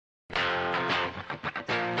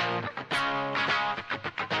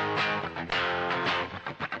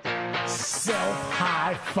yourself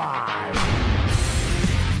high five.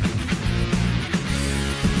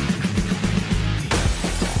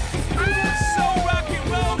 So rock and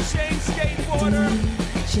roll, Shane skateboarder.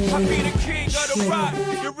 I be the king of the rock,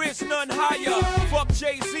 there is none higher. Fuck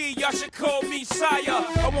Jay-Z, y'all should call me sire.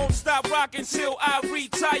 I won't stop rocking till I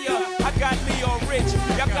retire. I got Leon Rich,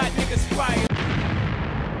 y'all got niggas fired.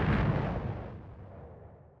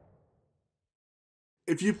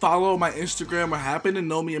 If you follow my Instagram or happen to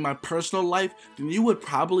know me in my personal life, then you would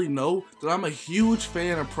probably know that I'm a huge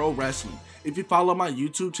fan of pro wrestling. If you follow my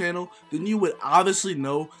YouTube channel, then you would obviously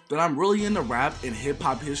know that I'm really into rap and hip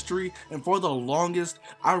hop history, and for the longest,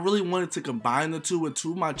 I really wanted to combine the two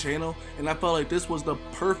into my channel, and I felt like this was the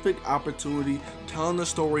perfect opportunity telling the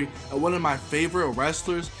story of one of my favorite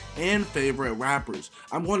wrestlers and favorite rappers.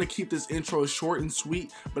 I'm going to keep this intro short and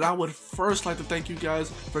sweet, but I would first like to thank you guys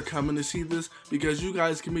for coming to see this, because you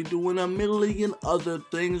guys can be doing a million other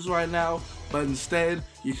things right now, but instead,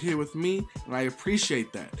 you're here with me, and I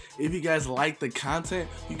appreciate that. If you guys like the content,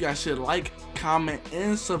 you guys should like, comment,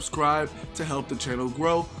 and subscribe to help the channel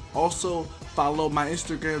grow. Also, follow my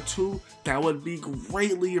Instagram too, that would be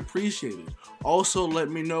greatly appreciated. Also, let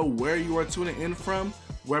me know where you are tuning in from,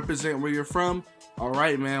 represent where you're from.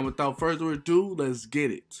 Alright man, without further ado, let's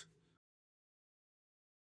get it.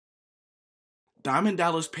 Diamond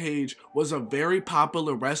Dallas Page was a very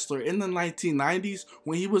popular wrestler in the 1990s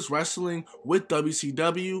when he was wrestling with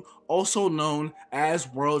WCW, also known as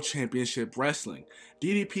World Championship Wrestling.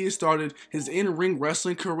 DDP started his in-ring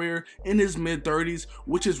wrestling career in his mid-30s,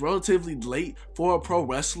 which is relatively late for a pro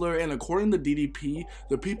wrestler, and according to DDP,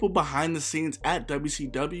 the people behind the scenes at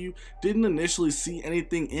WCW didn't initially see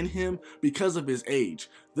anything in him because of his age.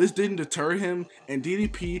 This didn't deter him, and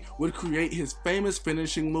DDP would create his famous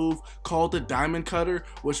finishing move called the Diamond Cutter,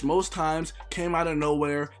 which most times came out of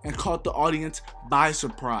nowhere and caught the audience by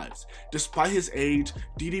surprise. Despite his age,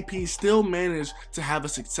 DDP still managed to have a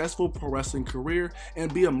successful pro wrestling career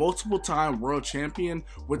and be a multiple-time world champion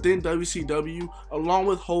within WCW, along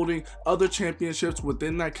with holding other championships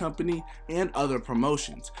within that company and other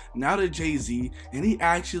promotions. Now to Jay-Z, and he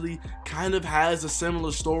actually kind of has a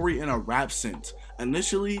similar story in a rap sense.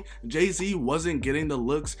 Initially, Jay-Z wasn't getting the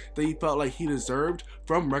looks that he felt like he deserved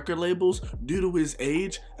from record labels due to his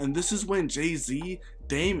age, and this is when Jay-Z,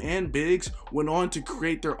 Dame, and Biggs went on to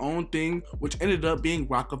create their own thing, which ended up being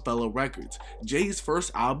Rockefeller Records. Jay's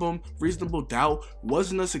first album, Reasonable Doubt,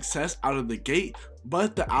 wasn't a success out of the gate,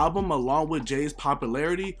 but the album, along with Jay's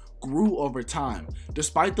popularity, grew over time.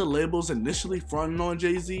 Despite the labels initially fronting on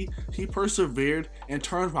Jay-Z, he persevered and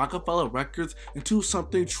turned Rockefeller Records into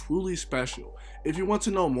something truly special. If you want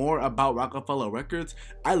to know more about Rockefeller Records,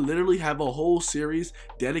 I literally have a whole series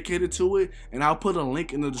dedicated to it, and I'll put a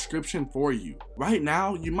link in the description for you. Right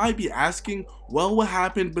now, you might be asking, well, what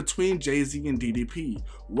happened between Jay-Z and DDP?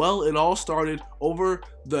 Well, it all started over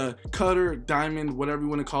the cutter, diamond, whatever you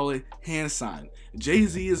want to call it, hand sign.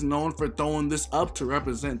 Jay-Z is known for throwing this up to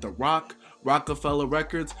represent The Rock, Rockefeller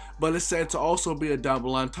Records, but it's said to also be a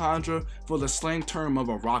double entendre for the slang term of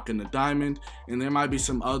a rock and a diamond, and there might be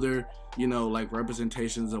some other, you know, like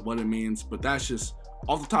representations of what it means, but that's just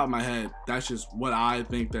off the top of my head, that's just what I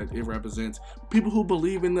think that it represents. People who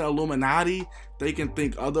believe in the Illuminati, they can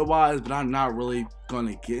think otherwise, but I'm not really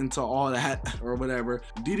gonna get into all that or whatever.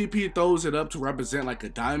 DDP throws it up to represent like a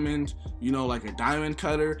diamond, you know, like a diamond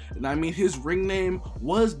cutter, and I mean his ring name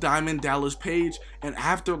was Diamond Dallas Page, and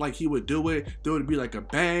after like he would do it, there would be like a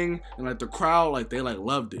bang, and like the crowd, like they like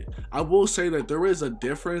loved it. I will say that there is a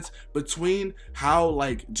difference between how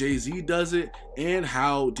like Jay-Z does it and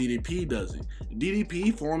how DDP does it.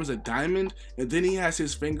 DDP forms a diamond and then he has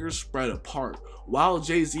his fingers spread apart, while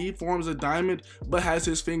Jay-Z forms a diamond but has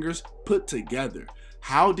his fingers put together.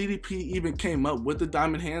 How DDP even came up with the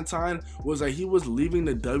diamond hand sign was that he was leaving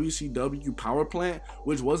the WCW power plant,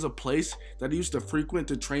 which was a place that he used to frequent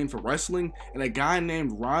to train for wrestling, and a guy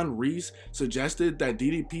named Ron Reese suggested that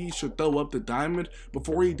DDP should throw up the diamond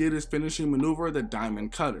before he did his finishing maneuver, the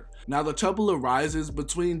diamond cutter. Now the trouble arises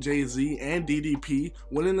between Jay-Z and DDP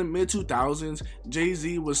when in the mid-2000s,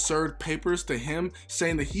 Jay-Z was served papers to him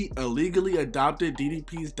saying that he illegally adopted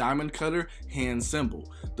DDP's diamond cutter hand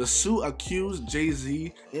symbol. The suit accused Jay-Z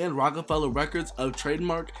and Rockefeller Records of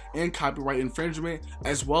trademark and copyright infringement,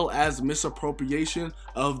 as well as misappropriation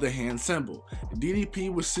of the hand symbol.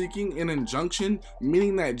 DDP was seeking an injunction,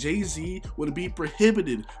 meaning that Jay-Z would be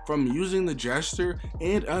prohibited from using the gesture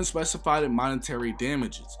and unspecified monetary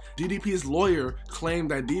damages. DDP's lawyer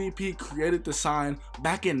claimed that DDP created the sign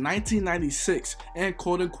back in 1996 and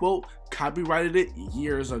quote-unquote copyrighted it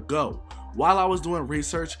years ago. While I was doing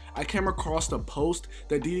research, I came across the post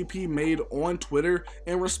that DDP made on Twitter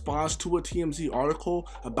in response to a TMZ article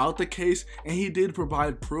about the case, and he did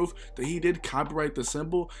provide proof that he did copyright the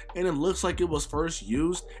symbol, and it looks like it was first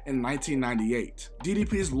used in 1998.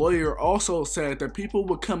 DDP's lawyer also said that people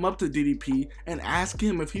would come up to DDP and ask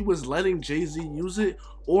him if he was letting Jay-Z use it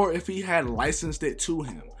or if he had licensed it to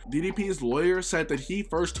him. DDP's lawyer said that he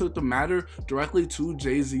first took the matter directly to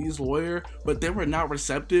Jay-Z's lawyer, but they were not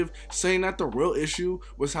receptive, saying that the real issue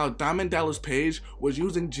was how Diamond Dallas Page was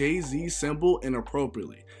using Jay-Z's symbol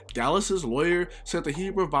inappropriately. Dallas's lawyer said that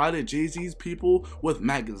he provided Jay-Z's people with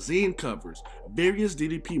magazine covers, various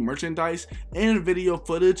DDP merchandise, and video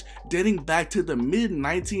footage dating back to the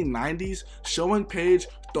mid-1990s showing Page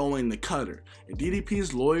throwing the cutter. And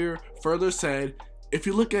DDP's lawyer further said, if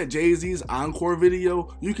you look at Jay-Z's encore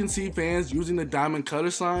video, you can see fans using the diamond cutter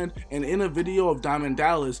sign, and in a video of Diamond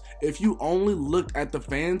Dallas, if you only looked at the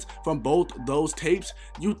fans from both those tapes,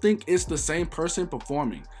 you think it's the same person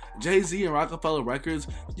performing. Jay-Z and Rockefeller Records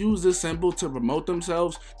use this symbol to promote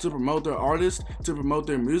themselves, to promote their artists, to promote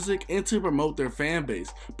their music, and to promote their fan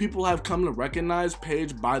base. People have come to recognize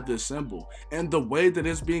Page by this symbol, and the way that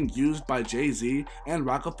it's being used by Jay-Z and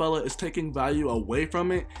Rockefeller is taking value away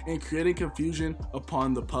from it and creating confusion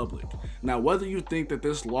upon the public. Now, whether you think that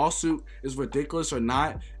this lawsuit is ridiculous or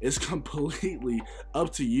not is completely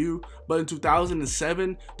up to you, but in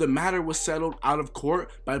 2007, the matter was settled out of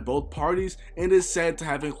court by both parties and is said to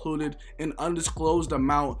have included an undisclosed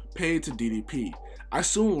amount paid to DDP. I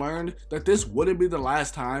soon learned that this wouldn't be the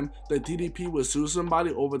last time that DDP would sue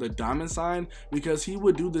somebody over the diamond sign, because he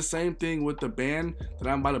would do the same thing with the band that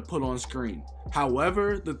I'm about to put on screen.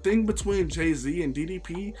 However, the thing between Jay-Z and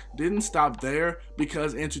DDP didn't stop there,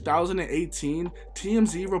 because in 2018,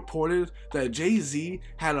 TMZ reported that Jay-Z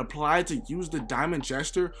had applied to use the diamond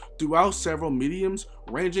gesture throughout several mediums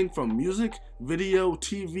ranging from music, video,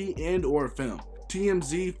 TV, and/or film.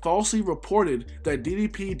 TMZ falsely reported that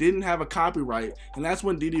DDP didn't have a copyright, and that's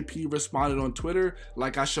when DDP responded on Twitter,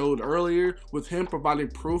 like I showed earlier, with him providing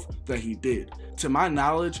proof that he did. To my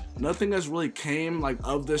knowledge, nothing has really came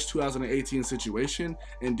of this 2018 situation,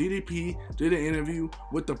 and DDP did an interview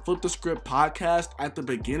with the Flip the Script podcast at the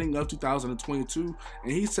beginning of 2022,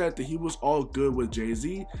 and he said that he was all good with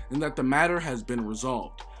Jay-Z and that the matter has been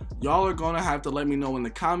resolved. Y'all are gonna have to let me know in the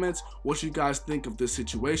comments what you guys think of this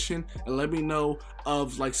situation, and let me know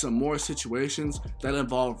of some more situations that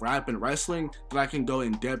involve rap and wrestling that I can go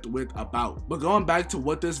in depth with about. But going back to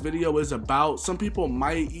what this video is about, some people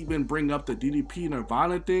might even bring up the DDP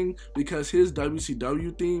Nirvana thing, because his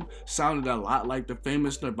WCW theme sounded a lot like the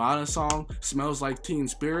famous Nirvana song Smells Like Teen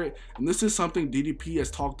Spirit, and this is something DDP has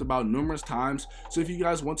talked about numerous times. So if you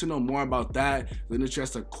guys want to know more about that, then it's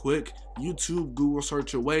just a quick YouTube Google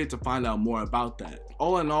search away to find out more about that.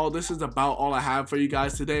 All in all, this is about all I have for you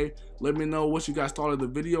guys today. Let me know what you guys thought of the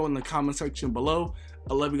video in the comment section below.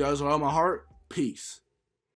 I love you guys with all my heart. Peace.